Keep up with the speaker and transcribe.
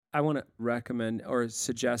I want to recommend or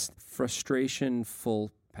suggest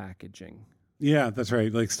frustration-full packaging. Yeah, that's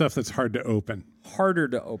right. Like stuff that's hard to open. Harder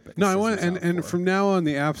to open. No, I want, and from now on,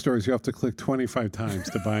 the app stores, you have to click 25 times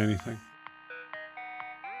to buy anything.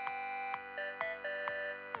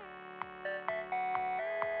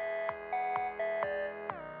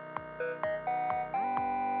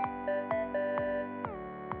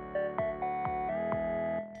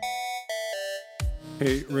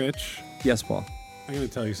 Hey, Rich. Yes, Paul. I'm going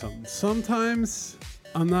to tell you something. Sometimes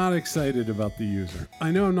I'm not excited about the user. I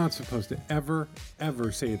know I'm not supposed to ever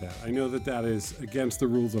say that. I know that that is against the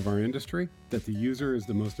rules of our industry, that the user is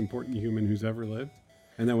the most important human who's ever lived,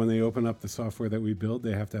 and that when they open up the software that we build,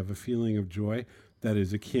 they have to have a feeling of joy that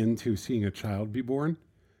is akin to seeing a child be born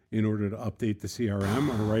in order to update the CRM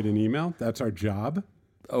or write an email. That's our job.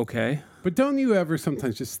 Okay. But don't you ever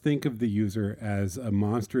sometimes just think of the user as a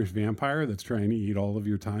monstrous vampire that's trying to eat all of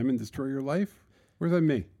your time and destroy your life? Or is that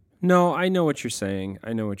me? No, I know what you're saying.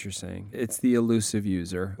 It's the elusive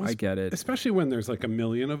user. I get it. Especially when there's like a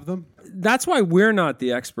million of them. That's why we're not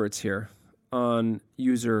the experts here on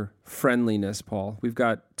user friendliness, Paul. We've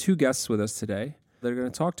got two guests with us today that are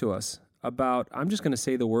going to talk to us about, I'm just going to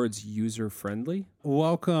say the words user friendly.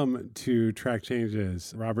 Welcome to Track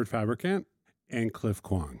Changes, Robert Fabricant and Cliff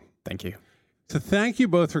Kwong. Thank you. So thank you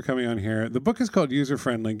both for coming on here. The book is called User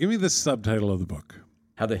Friendly. Give me the subtitle of the book.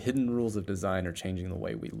 How the hidden rules of design are changing the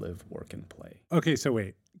way we live, work, and play. Okay, so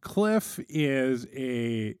wait. Cliff is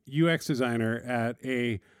a UX designer at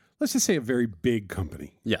let's just say a very big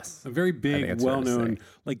company. Yes. A very big, well-known,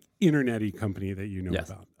 like internet-y company that you know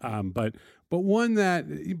about.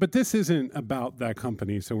 But this isn't about that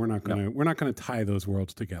company, so we're not gonna tie those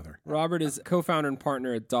worlds together. Robert is co-founder and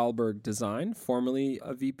partner at Dahlberg Design, formerly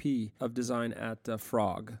a VP of design at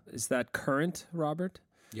Frog. Is that current, Robert?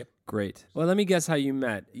 Yep. Great. Well, let me guess how you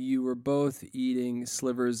met. You were both eating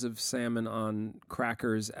slivers of salmon on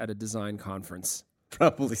crackers at a design conference.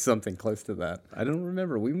 Probably something close to that. I don't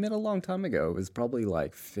remember. We met a long time ago. It was probably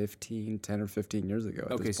like 10 or 15 years ago.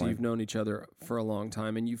 Okay, so you've known each other for a long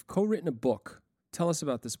time, and you've co-written a book. Tell us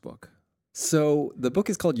about this book. So the book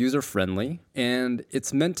is called User Friendly, and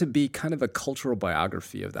it's meant to be kind of a cultural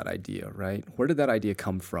biography of that idea, right? Where did that idea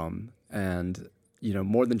come from? And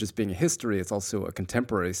more than just being a history, it's also a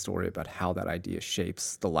contemporary story about how that idea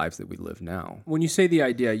shapes the lives that we live now. When you say the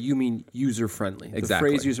idea, you mean user-friendly.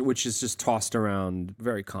 Exactly. The phrase user, which is just tossed around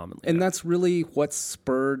very commonly. And that's really what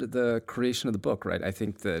spurred the creation of the book, right? I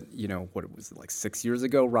think that, what it was like 6 years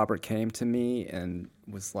ago, Robert came to me and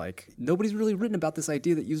was like, nobody's really written about this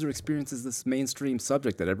idea that user experience is this mainstream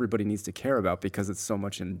subject that everybody needs to care about because it's so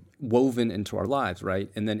much woven into our lives,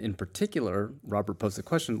 right? And then in particular, Robert posed a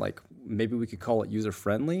question like, maybe we could call it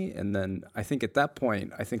user-friendly. And then I think at that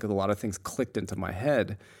point, a lot of things clicked into my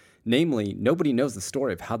head. Namely, nobody knows the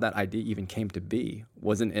story of how that idea even came to be.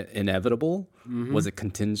 Wasn't it inevitable? Mm-hmm. Was it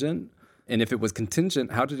contingent? And if it was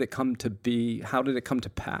contingent, how did it come to be? How did it come to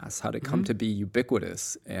pass? How did it come to be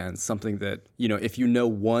ubiquitous and something that, if you know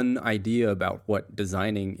one idea about what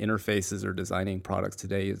designing interfaces or designing products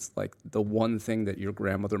today is, like the one thing that your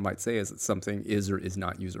grandmother might say is that something is or is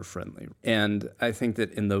not user-friendly. And I think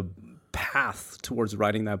that in the path towards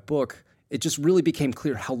writing that book, it just really became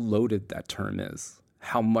clear how loaded that term is,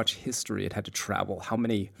 how much history it had to travel, how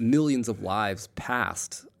many millions of lives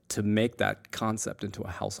passed to make that concept into a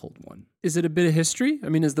household one. Is it a bit of history? I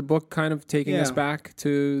mean, is the book kind of taking us back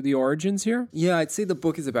to the origins here? Yeah, I'd say the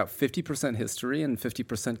book is about 50% history and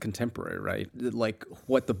 50% contemporary, right? Like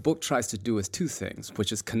what the book tries to do is two things,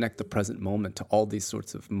 which is connect the present moment to all these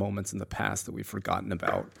sorts of moments in the past that we've forgotten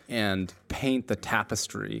about and paint the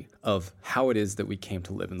tapestry of how it is that we came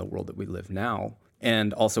to live in the world that we live now.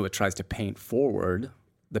 And also it tries to paint forward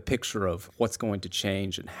the picture of what's going to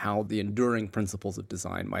change and how the enduring principles of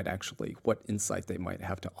design might actually, what insight they might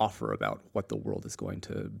have to offer about what the world is going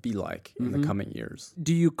to be like in the coming years.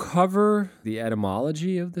 Do you cover the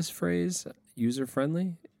etymology of this phrase,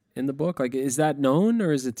 user-friendly, in the book? Like, is that known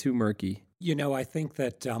or is it too murky? I think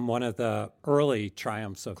that one of the early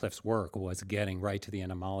triumphs of Cliff's work was getting right to the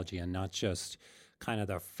etymology and not just kind of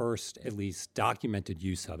the first, at least, documented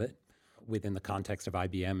use of it within the context of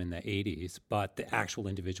IBM in the 80s, but the actual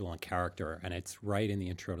individual and character, and it's right in the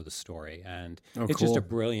intro to the story, and it's just a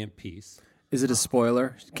brilliant piece. Is it a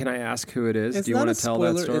spoiler? Can I ask who it is? It's Do you want to tell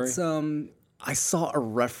that story? It's, I saw a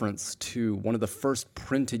reference to one of the first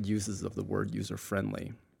printed uses of the word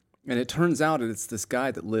user-friendly, and it turns out it's this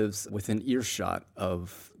guy that lives within earshot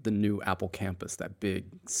of the new Apple campus, that big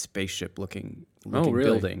spaceship-looking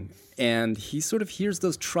building, and he sort of hears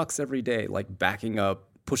those trucks every day, like backing up,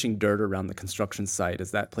 pushing dirt around the construction site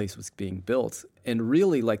as that place was being built. And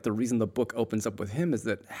really, like, the reason the book opens up with him is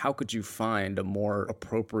that how could you find a more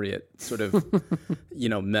appropriate sort of,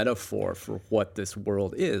 metaphor for what this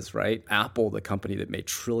world is, right? Apple, the company that made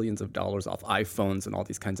trillions of dollars off iPhones and all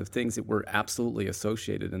these kinds of things that were absolutely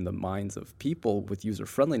associated in the minds of people with user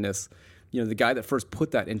friendliness. The guy that first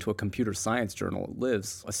put that into a computer science journal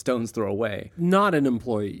lives a stone's throw away. Not an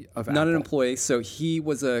employee of Apple. Not an employee. So he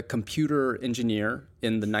was a computer engineer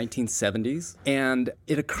in the 1970s. And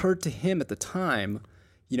it occurred to him at the time,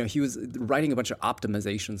 he was writing a bunch of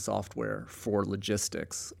optimization software for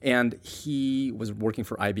logistics. And he was working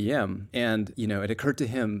for IBM. And, it occurred to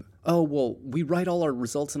him, oh, well, we write all our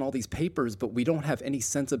results in all these papers, but we don't have any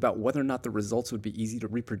sense about whether or not the results would be easy to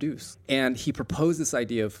reproduce. And he proposed this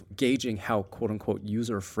idea of gauging how, quote unquote,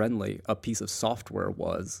 user-friendly a piece of software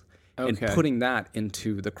was, and putting that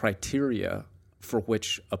into the criteria for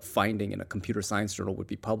which a finding in a computer science journal would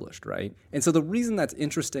be published, right? And so the reason that's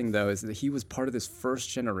interesting, though, is that he was part of this first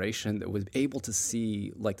generation that was able to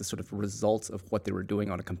see like the sort of results of what they were doing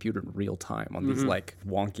on a computer in real time on these like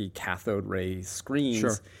wonky cathode ray screens.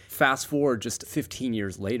 Sure. Fast forward just 15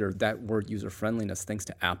 years later, that word user friendliness, thanks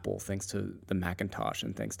to Apple, thanks to the Macintosh,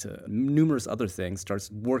 and thanks to numerous other things, starts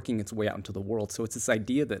working its way out into the world. So it's this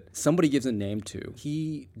idea that somebody gives a name to.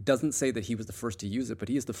 He doesn't say that he was the first to use it, but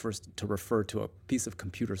he is the first to refer to a piece of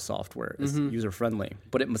computer software as user-friendly,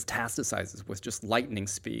 but it metastasizes with just lightning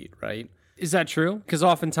speed, right? Is that true? Because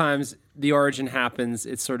oftentimes the origin happens,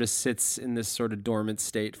 it sort of sits in this sort of dormant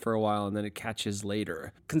state for a while, and then it catches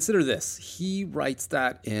later. Consider this. He writes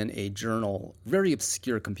that in a journal, very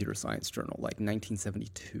obscure computer science journal, like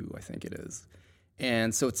 1972, I think it is.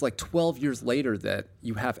 And so it's like 12 years later that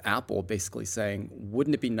you have Apple basically saying,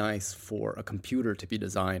 wouldn't it be nice for a computer to be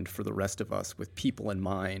designed for the rest of us with people in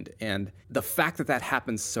mind? And the fact that that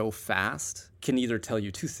happens so fast can either tell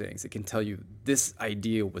you two things. It can tell you this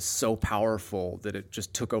idea was so powerful that it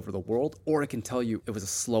just took over the world, or it can tell you it was a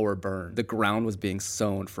slower burn. The ground was being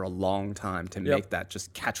sown for a long time to make that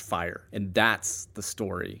just catch fire. And that's the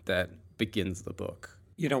story that begins the book.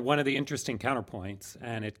 One of the interesting counterpoints,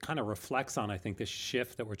 and it kind of reflects on, I think, this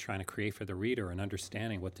shift that we're trying to create for the reader and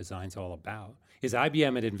understanding what design's all about, is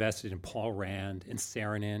IBM had invested in Paul Rand, in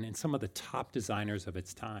Saarinen, and some of the top designers of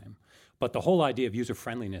its time. But the whole idea of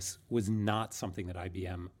user-friendliness was not something that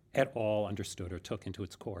IBM at all understood or took into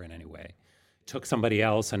its core in any way. It took somebody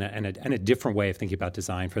else and a different way of thinking about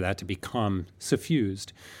design for that to become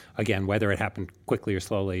suffused. Again, whether it happened quickly or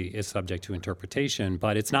slowly is subject to interpretation,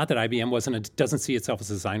 but it's not that IBM doesn't see itself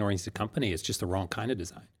as a design-oriented company. It's just the wrong kind of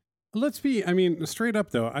design. Straight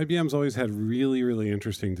up though, IBM's always had really, really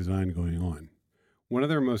interesting design going on. One of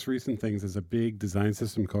their most recent things is a big design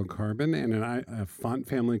system called Carbon and a font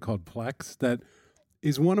family called Plex that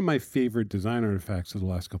is one of my favorite design artifacts of the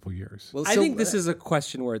last couple of years. Well, I think this is a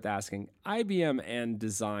question worth asking. IBM and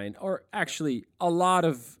design, or actually a lot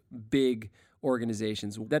of big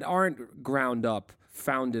organizations that aren't ground up,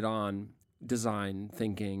 founded on design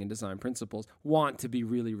thinking and design principles, want to be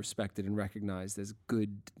really respected and recognized as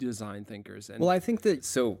good design thinkers. And I think that,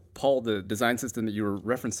 so Paul, the design system that you were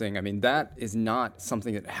referencing, I mean, that is not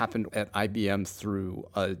something that happened at IBM through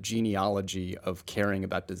a genealogy of caring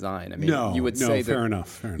about design. I mean, you would say that, fair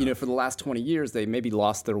enough. For the last 20 years, they maybe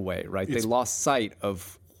lost their way, right? They lost sight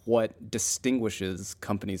of what distinguishes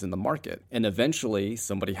companies in the market. And eventually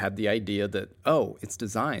somebody had the idea that, it's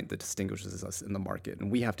design that distinguishes us in the market,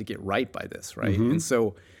 and we have to get right by this, right? And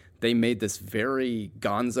so they made this very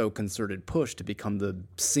gonzo concerted push to become the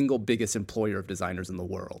single biggest employer of designers in the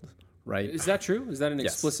world. Right? Is that true? Is that an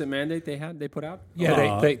explicit mandate they put out?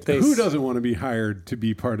 Yeah, who doesn't want to be hired to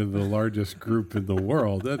be part of the largest group in the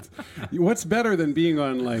world? What's better than being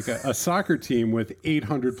on like a soccer team with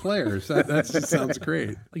 800 players? That just sounds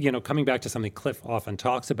great. Coming back to something Cliff often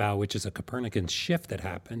talks about, which is a Copernican shift that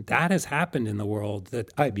happened. That has happened in the world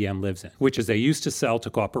that IBM lives in, which is they used to sell to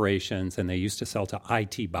corporations and they used to sell to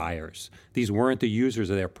IT buyers. These weren't the users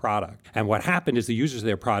of their product. And what happened is the users of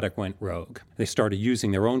their product went rogue. They started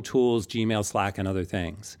using their own tools, Gmail, Slack, and other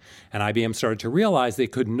things. And IBM started to realize they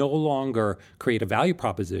could no longer create a value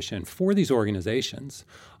proposition for these organizations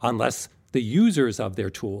unless the users of their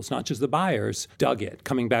tools, not just the buyers, dug it.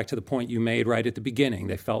 Coming back to the point you made right at the beginning,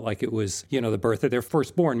 they felt like it was, the birth of their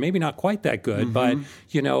firstborn. Maybe not quite that good, but,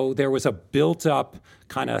 there was a built-up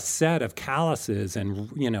kind of set of calluses and,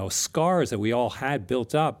 scars that we all had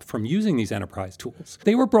built up from using these enterprise tools.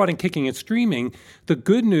 They were brought in kicking and screaming. The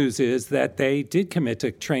good news is that they did commit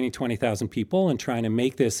to training 20,000 people and trying to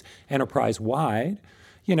make this enterprise-wide.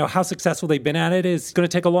 How successful they've been at it is going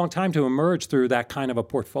to take a long time to emerge through that kind of a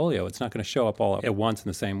portfolio. It's not going to show up all at once in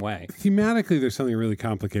the same way. Thematically, there's something really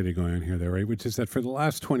complicated going on here, though, right? Which is that for the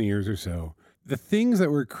last 20 years or so, The things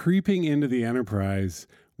that were creeping into the enterprise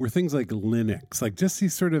were things like Linux, like just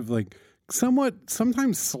these sort of like somewhat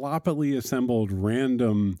sometimes sloppily assembled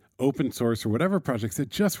random open source or whatever projects that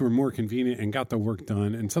just were more convenient and got the work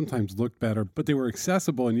done and sometimes looked better, but they were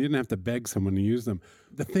accessible and you didn't have to beg someone to use them.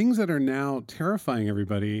 The things that are now terrifying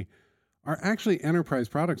everybody are actually enterprise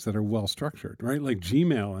products that are well structured, right? Like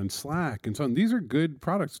Gmail and Slack and so on. These are good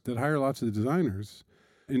products that hire lots of designers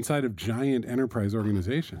inside of giant enterprise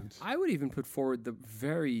organizations. I would even put forward the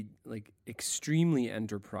very extremely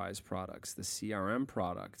enterprise products, the CRM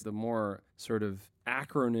products, the more sort of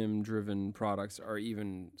acronym driven products are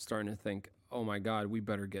even starting to think, oh my God, we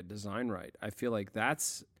better get design right. I feel like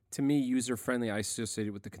that's, to me, user friendly. I associate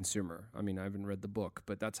it with the consumer. I mean, I haven't read the book,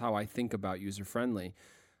 but that's how I think about user friendly.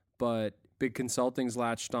 But big consulting's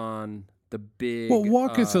latched on. The big... Well,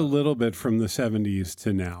 walk us a little bit from the 70s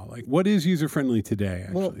to now. Like, what is user-friendly today,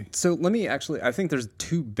 actually? Well, so let me actually... I think there's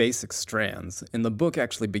two basic strands. And the book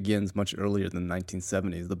actually begins much earlier than the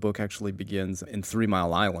 1970s. The book actually begins in 3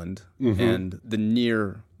 Mile Island and the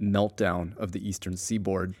near meltdown of the Eastern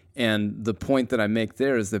Seaboard. And the point that I make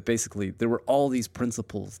there is that basically there were all these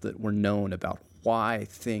principles that were known about why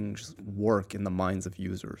things work in the minds of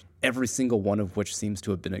users, every single one of which seems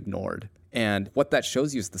to have been ignored. And what that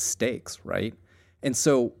shows you is the stakes, right? And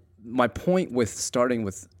so my point with starting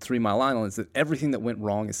with 3 Mile Island is that everything that went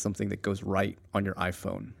wrong is something that goes right on your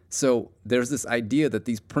iPhone. So there's this idea that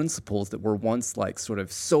these principles that were once like sort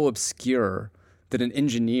of so obscure that an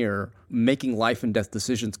engineer making life and death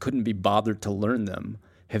decisions couldn't be bothered to learn them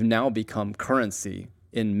have now become currency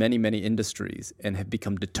in many, many industries and have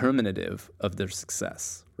become determinative of their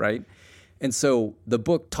success, right? And so the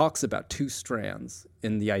book talks about two strands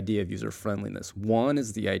in the idea of user friendliness. One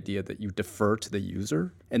is the idea that you defer to the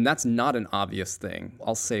user, and that's not an obvious thing.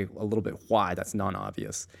 I'll say a little bit why that's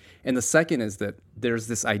non-obvious. And the second is that there's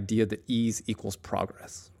this idea that ease equals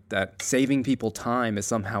progress, that saving people time is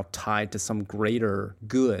somehow tied to some greater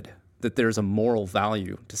good, that there's a moral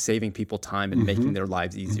value to saving people time and making their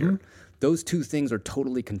lives easier. Those two things are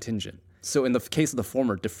totally contingent. So in the case of the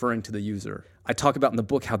former, deferring to the user, I talk about in the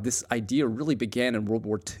book how this idea really began in World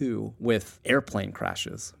War II with airplane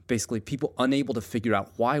crashes. Basically, people unable to figure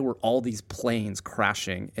out why were all these planes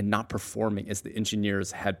crashing and not performing as the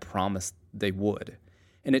engineers had promised they would.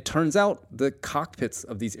 And it turns out the cockpits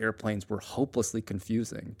of these airplanes were hopelessly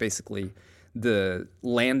confusing. Basically, the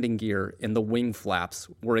landing gear and the wing flaps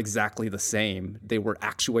were exactly the same. They were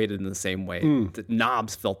actuated in the same way. The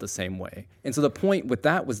knobs felt the same way. And so the point with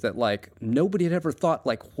that was that like nobody had ever thought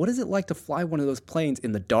like, what is it like to fly one of those planes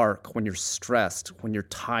in the dark when you're stressed, when you're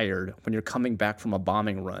tired, when you're coming back from a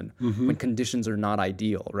bombing run, when conditions are not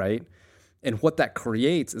ideal, right? And what that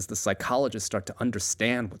creates is the psychologists start to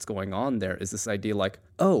understand what's going on there is this idea like,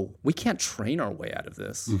 oh, we can't train our way out of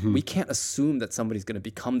this. We can't assume that somebody's going to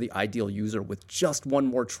become the ideal user with just one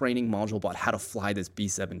more training module about how to fly this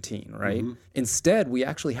B-17, right? Instead, we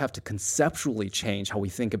actually have to conceptually change how we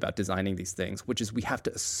think about designing these things, which is we have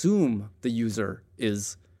to assume the user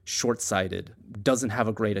is short-sighted, doesn't have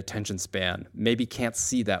a great attention span, maybe can't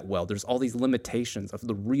see that well. There's all these limitations of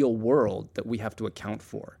the real world that we have to account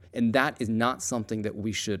for. And that is not something that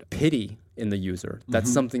we should pity in the user.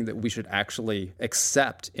 That's something that we should actually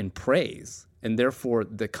accept and praise. And therefore,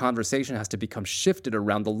 the conversation has to become shifted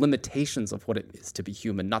around the limitations of what it is to be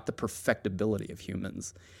human, not the perfectibility of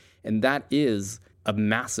humans. And that is a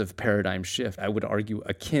massive paradigm shift, I would argue,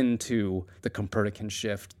 akin to the Copernican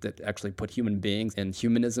shift that actually put human beings and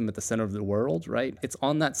humanism at the center of the world, right? It's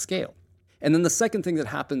on that scale. And then the second thing that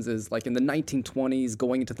happens is like in the 1920s,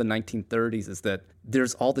 going into the 1930s, is that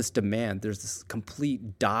there's all this demand. There's this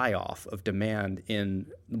complete die-off of demand in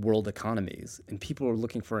world economies. And people are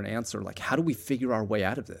looking for an answer like, how do we figure our way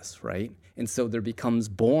out of this, right? And so there becomes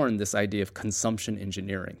born this idea of consumption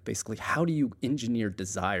engineering. Basically, how do you engineer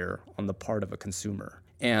desire on the part of a consumer?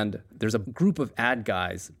 And there's a group of ad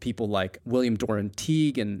guys, people like William Doran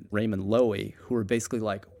Teague and Raymond Loewy, who are basically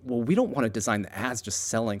like, well, we don't want to design the ads just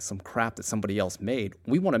selling some crap that somebody else made.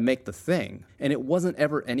 We want to make the thing. And it wasn't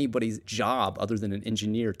ever anybody's job other than an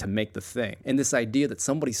engineer to make the thing. And this idea that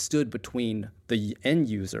somebody stood between the end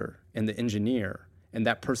user and the engineer, and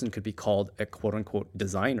that person could be called a quote-unquote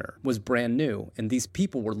designer, was brand new. And these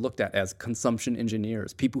people were looked at as consumption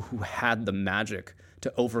engineers, people who had the magic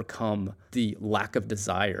to overcome the lack of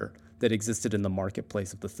desire that existed in the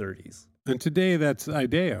marketplace of the 30s. And today that's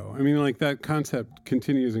IDEO. I mean, like that concept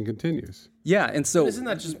continues and continues. Yeah, and so Isn't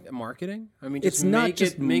that just marketing? I mean, It's not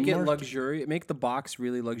just make it market- luxurious, make the box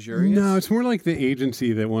really luxurious. No, it's more like the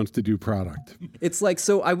agency that wants to do product. it's like,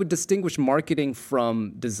 so I would distinguish marketing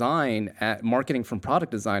from design. Marketing from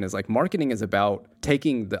product design is like, marketing is about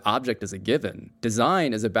taking the object as a given.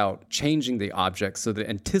 Design is about changing the object so that it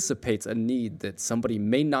anticipates a need that somebody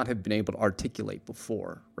may not have been able to articulate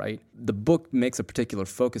before, right? The book makes a particular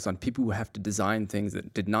focus on people who have to design things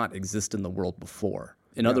that did not exist in the world before.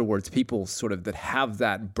 In other words, people sort of that have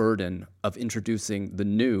that burden of introducing the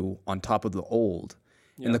new on top of the old.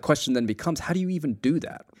 And the question then becomes, how do you even do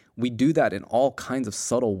that? We do that in all kinds of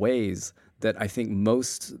subtle ways that I think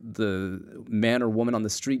most the man or woman on the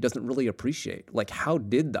street doesn't really appreciate. Like, how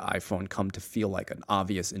did the iPhone come to feel like an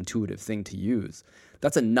obvious, intuitive thing to use?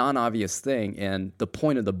 That's a non-obvious thing. And the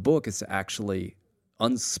point of the book is to actually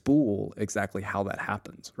unspool exactly how that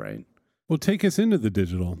happens, right? Well, take us into the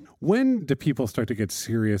digital. When do people start to get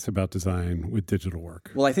serious about design with digital work?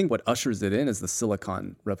 Well, I think what ushers it in is the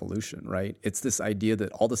Silicon Revolution, right? It's this idea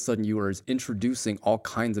that all of a sudden you are introducing all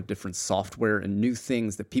kinds of different software and new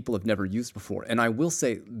things that people have never used before. And I will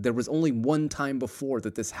say there was only one time before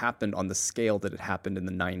that this happened on the scale that it happened in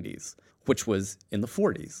the 90s, which was in the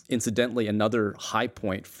 40s. Incidentally, another high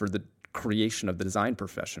point for the creation of the design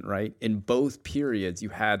profession, right? In both periods, you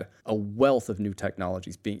had a wealth of new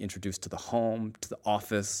technologies being introduced to the home, to the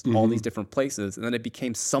office, all these different places. And then it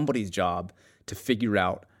became somebody's job to figure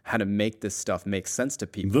out how to make this stuff make sense to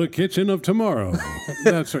people. The kitchen of tomorrow.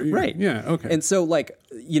 That's what Right. Yeah, okay. And so, like,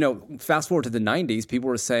 you know, fast forward to the 90s, people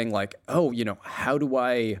were saying, like, oh, you know, how do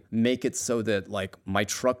I make it so that, like, my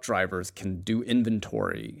truck drivers can do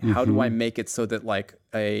inventory? How do I make it so that, like,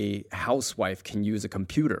 a housewife can use a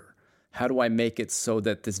computer? How do I make it so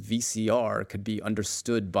that this VCR could be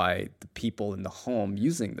understood by the people in the home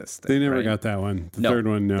using this thing? They never right? got that one. The No, third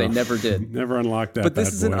one, no. they never did. Never unlocked that But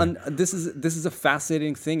this bad is boy. this is a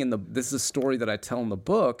fascinating thing, and this is a story that I tell in the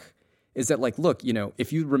book. Is that, like, look, you know,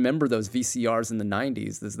 if you remember those VCRs in the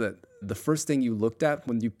 90s, is that the first thing you looked at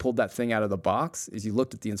when you pulled that thing out of the box is you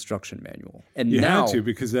looked at the instruction manual. And You now had to,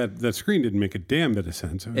 because that screen didn't make a damn bit of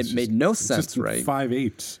sense. it made no it's sense, just right?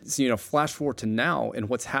 5/8. So, you know, flash forward to now and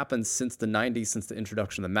what's happened since the 90s, since the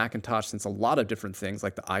introduction of the Macintosh, since a lot of different things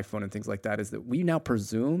like the iPhone and things like that, is that we now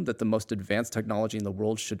presume that the most advanced technology in the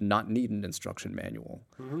world should not need an instruction manual.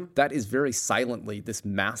 That is very silently this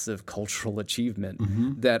massive cultural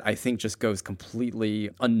achievement that I think just goes completely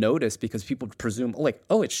unnoticed because people presume, like,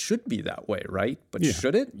 oh, it should be that way, right? But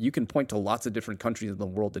should it? You can point to lots of different countries in the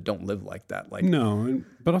world that don't live like that. Like, No,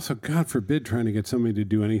 but also, God forbid, trying to get somebody to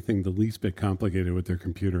do anything the least bit complicated with their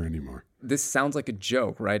computer anymore. this sounds like a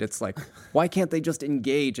joke, right? It's like, why can't they just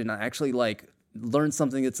engage and actually, like, learn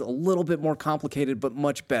something that's a little bit more complicated but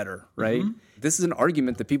much better, right? This is an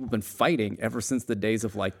argument that people have been fighting ever since the days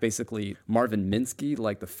of, like, basically Marvin Minsky,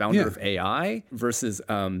 like the founder of AI, versus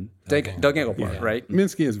Doug Engelbart, right?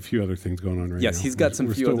 Minsky has a few other things going on right now. Yes, he's got some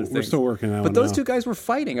We're few still, other things. We're still working that But one those out. two guys were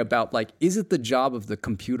fighting about, like, is it the job of the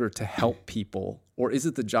computer to help people, or is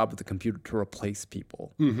it the job of the computer to replace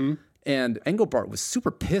people? And Engelbart was super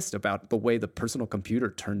pissed about the way the personal computer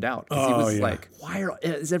turned out. Because he was like, why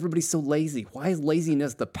is everybody so lazy? Why is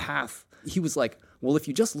laziness the path? He was like, well, if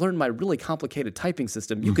you just learn my really complicated typing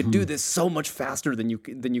system, you could do this so much faster than you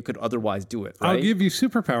could otherwise do it, right? I'll give you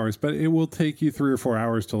superpowers, but it will take you 3 or 4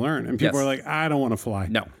 hours to learn. And people Yes. are like, I don't want to fly.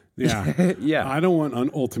 No. Yeah. Yeah. I don't want an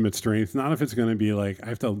ultimate strength. Not if it's going to be like, I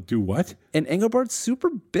have to do what? And Engelbart's super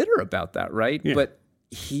bitter about that, right? Yeah. But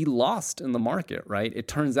he lost in the market, right? It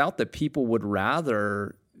turns out that people would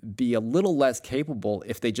rather be a little less capable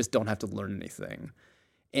if they just don't have to learn anything.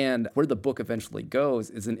 And where the book eventually goes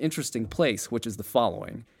is an interesting place, which is the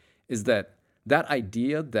following, is that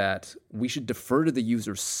idea that we should defer to the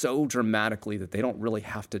user so dramatically that they don't really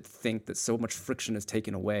have to think, that so much friction is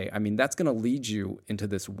taken away. I mean, that's going to lead you into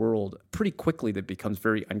this world pretty quickly that becomes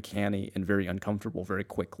very uncanny and very uncomfortable very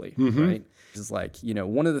quickly, right? It's like, you know,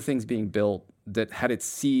 one of the things being built that had its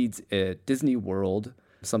seeds at Disney World,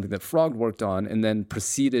 something that Frog worked on, and then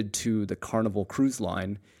proceeded to the Carnival Cruise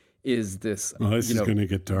Line, is this, This is going to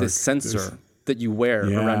get dark. this sensor that you wear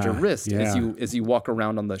around your wrist as you walk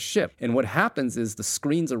around on the ship. And what happens is the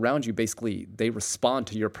screens around you, basically, they respond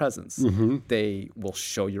to your presence. They will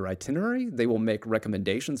show your itinerary. They will make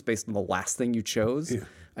recommendations based on the last thing you chose.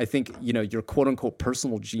 I think, you know, your quote unquote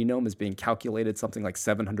personal genome is being calculated something like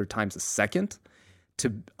 700 times a second to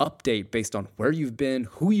update based on where you've been,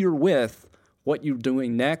 who you're with, what you're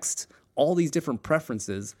doing next, all these different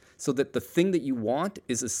preferences so that the thing that you want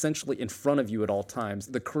is essentially in front of you at all times.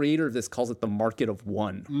 The creator of this calls it the market of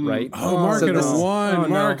one, right? Oh, market of one. Oh, no.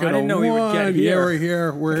 Market I didn't know of we would one. get Yeah, here. we're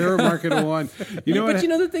here. We're here at market of one. You know what? But you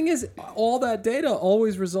know, the thing is, all that data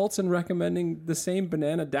always results in recommending the same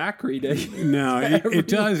banana daiquiri to No, it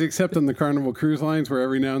does, except on the Carnival Cruise Lines, where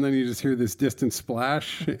every now and then you just hear this distant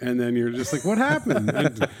splash, and then you're just like, what happened?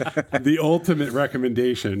 And the ultimate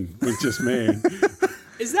recommendation was just made.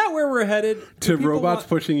 Is that where we're headed? To People robots want-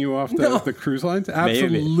 pushing you off No. the cruise lines?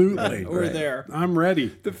 Absolutely. We're there. I'm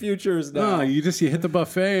ready. The future is now. No, you hit the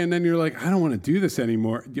buffet, and then you're like, I don't want to do this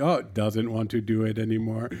anymore. Oh, it doesn't want to do it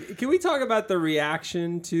anymore. Can we talk about the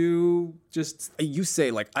reaction to just... You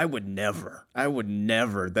say, like, I would never.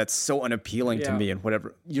 That's so unappealing to Yeah. me and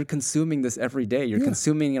whatever. You're consuming this every day. You're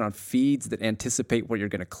consuming it on feeds that anticipate what you're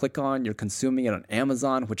going to click on. You're consuming it on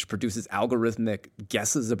Amazon, which produces algorithmic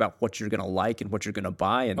guesses about what you're going to like and what you're going to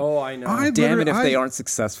buy. And Oh, I know. damn it if they aren't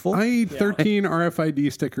successful. I eat 13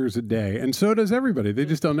 RFID stickers a day, and so does everybody. They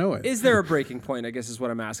just don't know it. Is there a breaking point, I guess is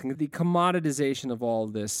what I'm asking. The commoditization of all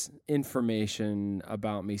this information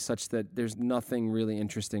about me such that there's nothing really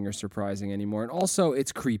interesting or surprising anymore. And also,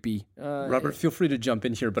 it's creepy. Robert, feel free to jump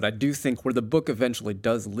in here, but I do think where the book eventually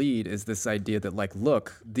does lead is this idea that, like,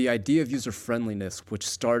 look, the idea of user friendliness, which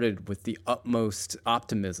started with the utmost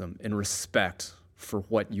optimism and respect for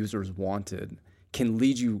what users wanted, can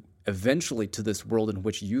lead you eventually to this world in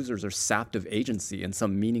which users are sapped of agency in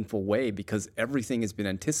some meaningful way because everything has been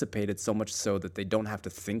anticipated so much so that they don't have to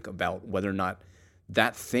think about whether or not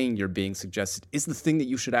that thing you're being suggested is the thing that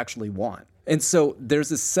you should actually want. And so there's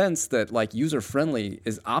this sense that, like, user-friendly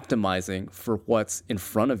is optimizing for what's in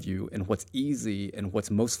front of you and what's easy and what's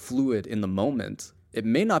most fluid in the moment. It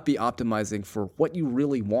may not be optimizing for what you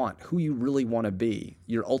really want, who you really want to be,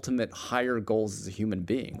 your ultimate higher goals as a human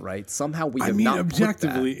being, right? Somehow we have not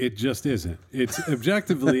objectively, put that. it just isn't. It's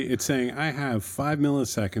objectively, it's saying I have 5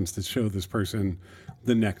 milliseconds to show this person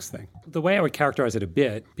the next thing. The way I would characterize it a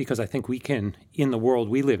bit, because I think we can, in the world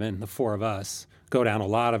we live in, the four of us, go down a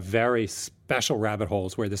lot of very special rabbit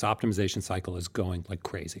holes where this optimization cycle is going like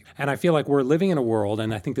crazy. And I feel like we're living in a world,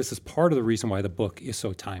 and I think this is part of the reason why the book is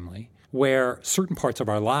so timely, where certain parts of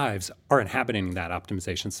our lives are inhabiting that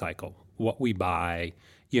optimization cycle. What we buy,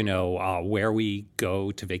 where we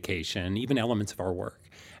go to vacation, even elements of our work.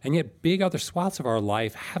 And yet big other swaths of our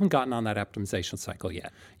life haven't gotten on that optimization cycle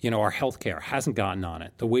yet. Our healthcare hasn't gotten on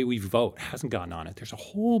it. The way we vote hasn't gotten on it. There's a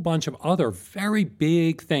whole bunch of other very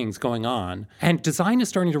big things going on. And design is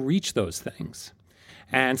starting to reach those things.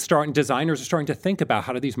 And designers are starting to think about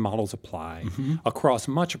how do these models apply across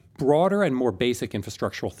much broader and more basic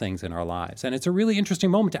infrastructural things in our lives. And it's a really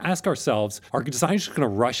interesting moment to ask ourselves, are designers going to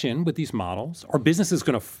rush in with these models? Are businesses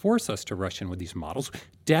going to force us to rush in with these models?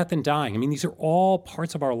 Death and dying. I mean, these are all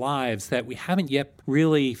parts of our lives that we haven't yet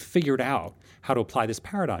really figured out how to apply this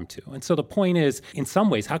paradigm to. And so the point is, in some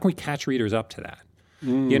ways, how can we catch readers up to that?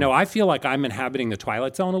 I feel like I'm inhabiting the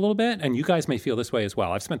Twilight Zone a little bit, and you guys may feel this way as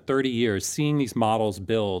well. I've spent 30 years seeing these models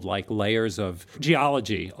build like layers of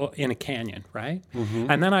geology in a canyon, right?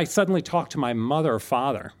 And then I suddenly talk to my mother or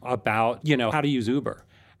father about, how to use Uber.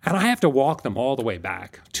 And I have to walk them all the way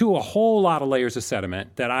back to a whole lot of layers of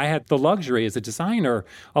sediment that I had the luxury as a designer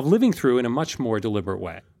of living through in a much more deliberate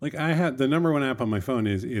way. Like I had the number one app on my phone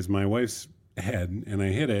is my wife's head, and I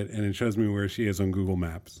hit it, and it shows me where she is on Google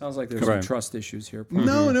Maps. Sounds like there's some trust issues here.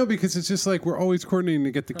 No, because it's just like we're always coordinating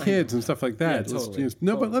to get the kids and stuff like that. Yeah, totally.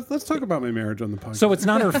 But let's talk about my marriage on the podcast. So it's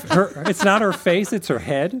not it's not her face, it's her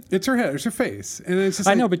head? It's her head, it's her face, and it's just.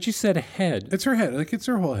 I like, know, but you said head. it's her head, like it's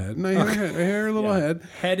her whole head, and I hit her little head.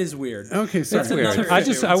 Head is weird. Okay, sorry. That's weird. Another I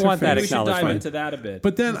issue. want that We should dive acknowledgement. into that a bit.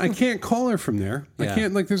 But then I can't call her from there. I Yeah.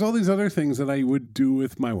 can't, there's all these other things that I would do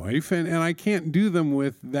with my wife, and I can't do them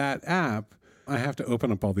with that app. I have to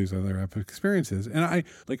open up all these other app experiences. And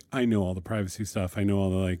I know all the privacy stuff. I know all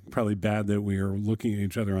the, probably bad that we are looking at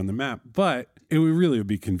each other on the map, but it would really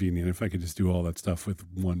be convenient if I could just do all that stuff with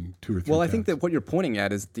 1, 2, or 3 Well, I think tabs. that what you're pointing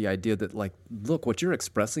at is the idea that, look, what you're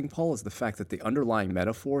expressing, Paul, is the fact that the underlying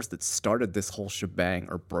metaphors that started this whole shebang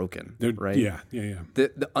are broken, right? Yeah.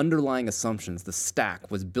 The underlying assumptions, the stack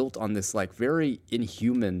was built on this very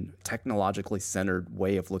inhuman, technologically centered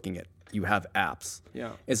way of looking at you have apps,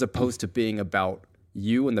 as opposed to being about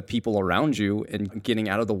you and the people around you and getting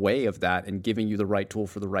out of the way of that and giving you the right tool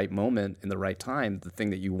for the right moment in the right time, the thing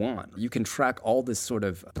that you want. You can track all this sort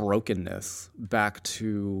of brokenness back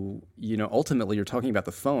to, ultimately you're talking about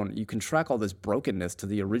the phone. You can track all this brokenness to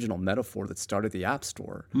the original metaphor that started the App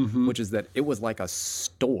Store, which is that it was like a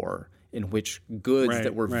store. in which goods Right,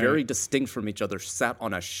 that were right. very distinct from each other sat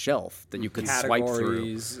on a shelf that you could swipe through.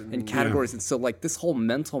 Categories And categories. And so like this whole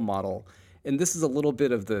mental model, and this is a little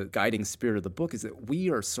bit of the guiding spirit of the book, is that we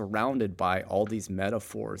are surrounded by all these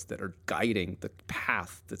metaphors that are guiding the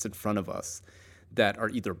path that's in front of us that are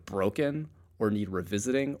either broken or need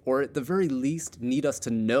revisiting, or at the very least need us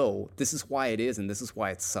to know this is why it is and this is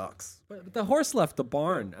why it sucks. But the horse left the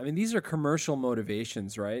barn. I mean, these are commercial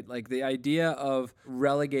motivations, right? Like the idea of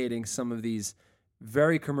relegating some of these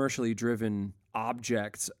very commercially driven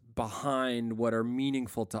objects behind what are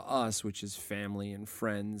meaningful to us, which is family and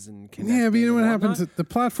friends and connecting. Yeah, but you know what and happens? whatnot. The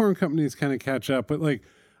platform companies kind of catch up, but like,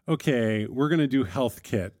 okay, we're going to do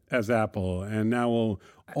HealthKit as Apple, and now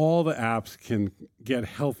all the apps can get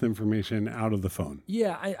health information out of the phone.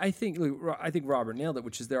 Yeah, I think Robert nailed it,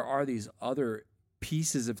 which is there are these other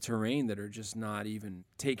pieces of terrain that are just not even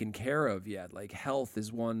taken care of yet. Like health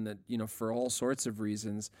is one that, for all sorts of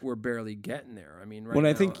reasons, we're barely getting there. I mean, right When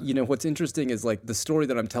now, I think, what's interesting is like the story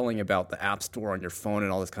that I'm telling about the App Store on your phone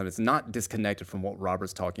and all this kind of, it's not disconnected from what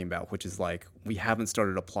Robert's talking about, which is like we haven't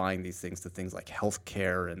started applying these things to things like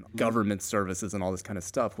healthcare and government services and all this kind of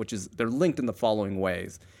stuff, which is they're linked in the following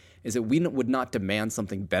ways. Is that we would not demand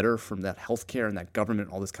something better from that healthcare and that government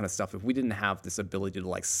and all this kind of stuff if we didn't have this ability to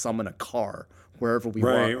like summon a car wherever we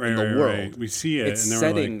want in the world. Right. We see it, It's and then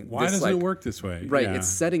setting we're like, why this, doesn't it like- work this way? Right. Yeah. It's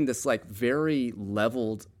setting this like very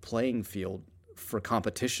leveled playing field for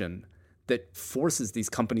competition that forces these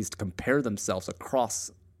companies to compare themselves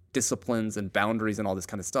across disciplines and boundaries and all this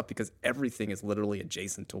kind of stuff because everything is literally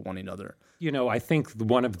adjacent to one another. I think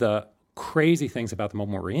one of the crazy things about the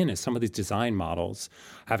moment we're in is some of these design models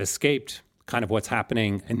have escaped kind of what's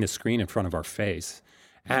happening in the screen in front of our face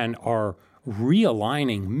and are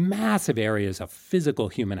realigning massive areas of physical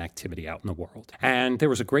human activity out in the world. And there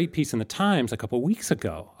was a great piece in the Times a couple of weeks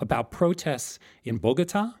ago about protests in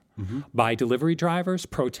Bogota by delivery drivers,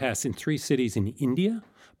 protests in 3 cities in India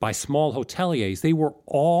by small hoteliers. They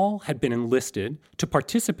had been enlisted to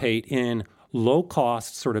participate in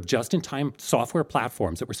low-cost, sort of just-in-time software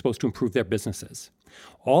platforms that were supposed to improve their businesses.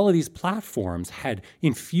 All of these platforms had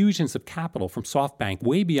infusions of capital from SoftBank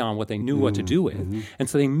way beyond what they knew what to do with. And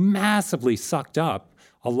so they massively sucked up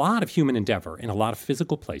a lot of human endeavor in a lot of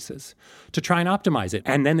physical places to try and optimize it.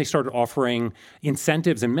 And then they started offering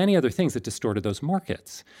incentives and many other things that distorted those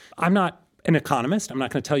markets. I'm not an economist. I'm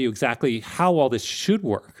not going to tell you exactly how all this should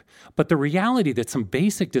work. But the reality that some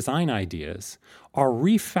basic design ideas are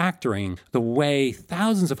refactoring the way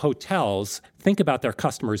thousands of hotels think about their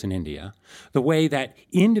customers in India, the way that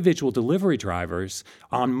individual delivery drivers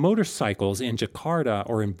on motorcycles in Jakarta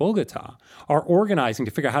or in Bogota are organizing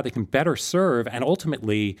to figure out how they can better serve and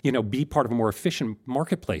ultimately, be part of a more efficient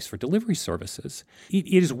marketplace for delivery services. It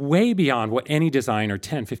is way beyond what any designer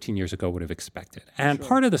 10, 15 years ago would have expected. And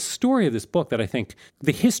part of the story of this book that I think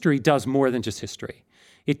the history does more than just history.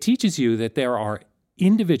 It teaches you that there are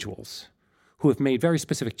individuals who have made very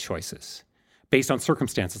specific choices based on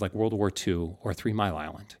circumstances like World War II or 3 Mile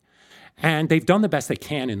Island. And they've done the best they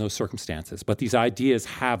can in those circumstances, but these ideas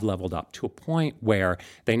have leveled up to a point where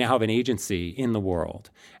they now have an agency in the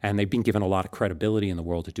world, and they've been given a lot of credibility in the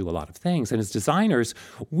world to do a lot of things. And as designers,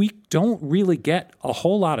 we don't really get a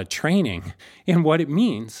whole lot of training in what it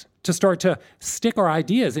means to start to stick our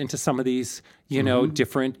ideas into some of these,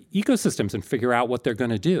 different ecosystems and figure out what they're going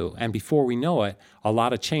to do. And before we know it, a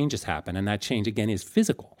lot of changes happen. And that change, again, is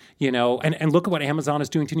physical, and look at what Amazon is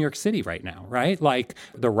doing to New York City right now, right? Like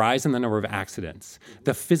the rise in the number of accidents,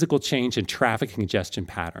 the physical change in traffic congestion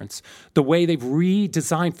patterns, the way they've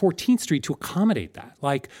redesigned 14th Street to accommodate that.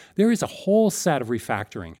 Like there is a whole set of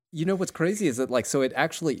refactoring. What's crazy is that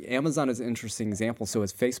Amazon is an interesting example. So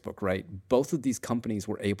is Facebook, right? Both of these companies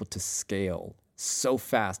were able to scale so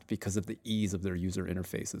fast because of the ease of their user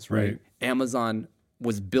interfaces, right? Amazon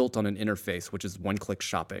was built on an interface, which is one-click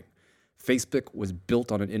shopping. Facebook was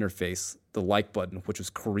built on an interface, the like button, which was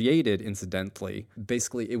created incidentally.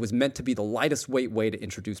 Basically, it was meant to be the lightest weight way to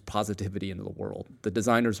introduce positivity into the world. The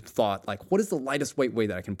designers thought, what is the lightest weight way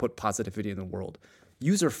that I can put positivity in the world?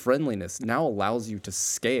 User friendliness now allows you to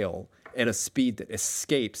scale at a speed that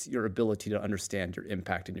escapes your ability to understand your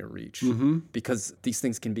impact and your reach. Because these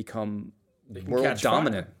things can become world catch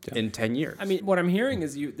dominant in 10 years. I mean, what I'm hearing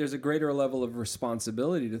is there's a greater level of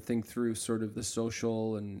responsibility to think through sort of the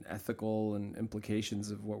social and ethical and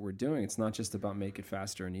implications of what we're doing. It's not just about make it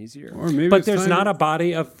faster and easier. Or maybe But it's there's time not to-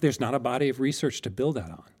 a body of research to build that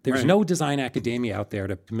on. There's Right. no design academia out there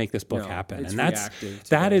to make this book No, happen. it's And reactive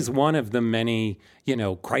that today. is one of the many,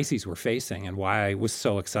 crises we're facing, and why I was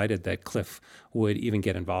so excited that Cliff would even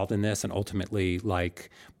get involved in this and ultimately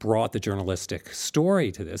brought the journalistic story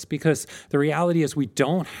to this, because the reality is we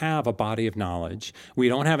don't have a body of knowledge. We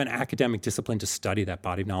don't have an academic discipline to study that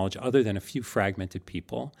body of knowledge other than a few fragmented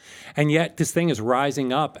people. And yet this thing is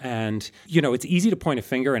rising up, and, it's easy to point a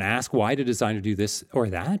finger and ask, why did a designer do this or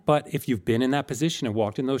that? But if you've been in that position and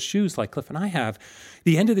walked in those shoes like Cliff and I have,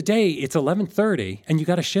 the end of the day, it's 11:30 and you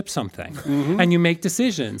got to ship something and you make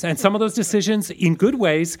decisions. And some of those decisions in good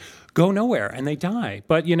ways go nowhere and they die.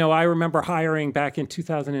 But, I remember hiring back in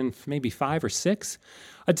 2005 or 6,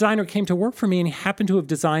 a designer came to work for me, and he happened to have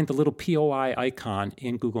designed the little POI icon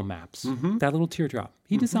in Google Maps, that little teardrop.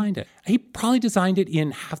 He designed it. He probably designed it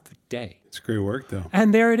in half a day. It's great work, though.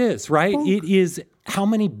 And there it is, right? It is how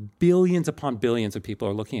many billions upon billions of people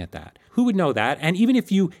are looking at that. Who would know that? And even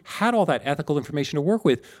if you had all that ethical information to work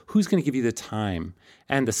with, who's going to give you the time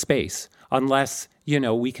and the space unless,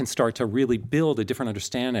 we can start to really build a different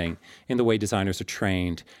understanding in the way designers are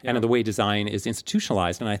trained and in the way design is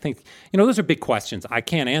institutionalized. And I think, those are big questions. I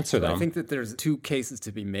can't answer them. I think that there's two cases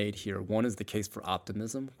to be made here. One is the case for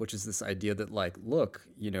optimism, which is this idea that look,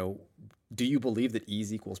 do you believe that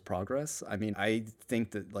ease equals progress? I mean, I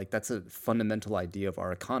think that that's a fundamental idea of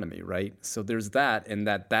our economy, right? So there's that, and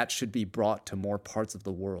that should be brought to more parts of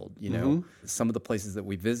the world. Some of the places that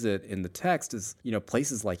we visit in the text is,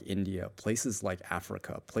 places like India, places like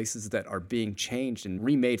Africa, places that are being changed and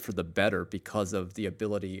remade for the better because of the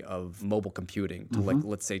ability of mobile computing to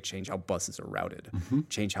let's say change how buses are routed,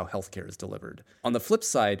 change how healthcare is delivered. On the flip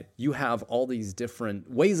side, you have all these different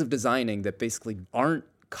ways of designing that basically aren't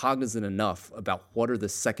cognizant enough about what are the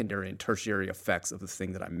secondary and tertiary effects of the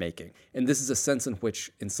thing that I'm making. And this is a sense in which,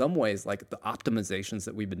 in some ways, the optimizations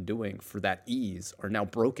that we've been doing for that ease are now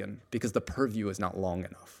broken because the purview is not long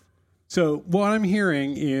enough. So what I'm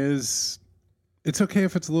hearing is it's okay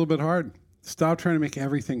if it's a little bit hard. Stop trying to make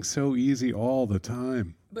everything so easy all the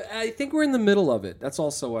time. But I think we're in the middle of it. That's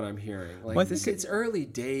also what I'm hearing. I It's early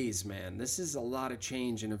days, man. This is a lot of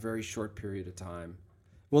change in a very short period of time.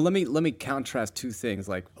 Well, let me contrast two things.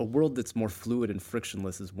 A world that's more fluid and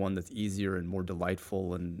frictionless is one that's easier and more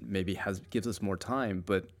delightful and maybe gives us more time.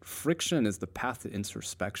 But friction is the path to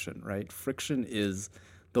introspection, right? Friction is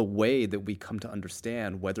the way that we come to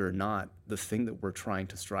understand whether or not the thing that we're trying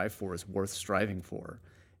to strive for is worth striving for.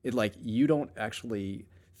 You don't actually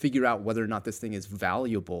figure out whether or not this thing is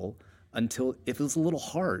valuable until if it's a little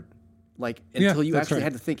hard. Until you actually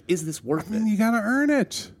had to think, is this worth it? You got to earn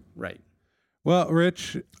it. Right. Well,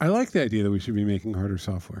 Rich, I like the idea that we should be making harder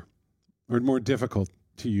software or more difficult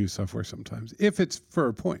to use software sometimes, if it's for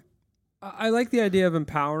a point. I like the idea of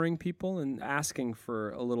empowering people, and asking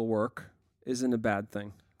for a little work isn't a bad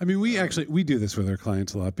thing. I mean, we do this with our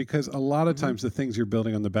clients a lot, because a lot of times the things you're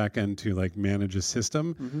building on the back end to manage a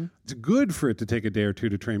system, it's good for it to take a day or two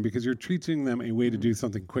to train, because you're teaching them a way to do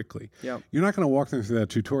something quickly. Yep. You're not going to walk them through that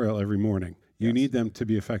tutorial every morning. You need them to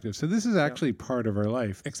be effective. So this is actually part of our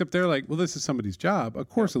life, except they're well, this is somebody's job. Of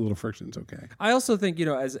course, a little friction's okay. I also think,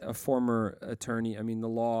 as a former attorney, I mean, the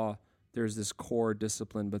law, there's this core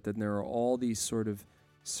discipline, but then there are all these sort of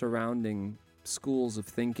surrounding schools of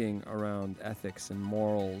thinking around ethics and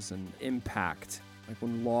morals and impact.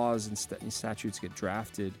 When laws and statutes get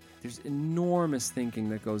drafted, there's enormous thinking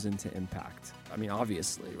that goes into impact. I mean,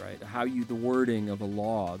 obviously, right? The wording of a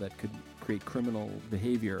law that could create criminal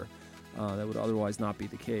behavior that would otherwise not be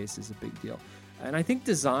the case is a big deal. And I think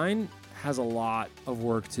design has a lot of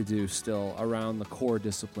work to do still around the core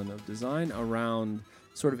discipline of design, around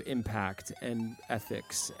sort of impact and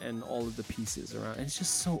ethics and all of the pieces around. And it's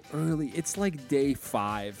just so early. It's like day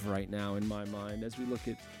 5 right now in my mind as we look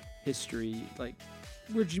at history.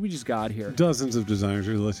 We just got here. Dozens of designers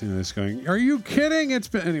are listening to this going, are you kidding? It's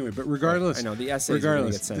been anyway, but regardless. I know the essays are going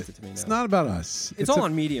to get sent to me now. It's not about us. It's all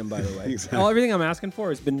on Medium, by the way. Exactly. Everything I'm asking for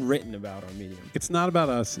has been written about on Medium. It's not about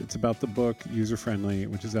us. It's about the book, User Friendly,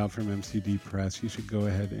 which is out from MCD Press. You should go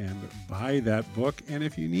ahead and buy that book. And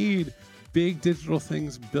if you need big digital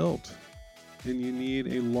things built and you need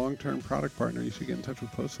a long-term product partner, you should get in touch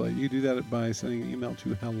with Postlight. You do that by sending an email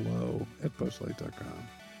to hello@postlight.com.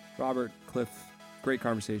 Robert, Cliff, great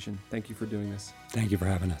conversation. Thank you for doing this. Thank you for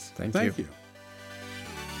having us. Thank Thank you. you.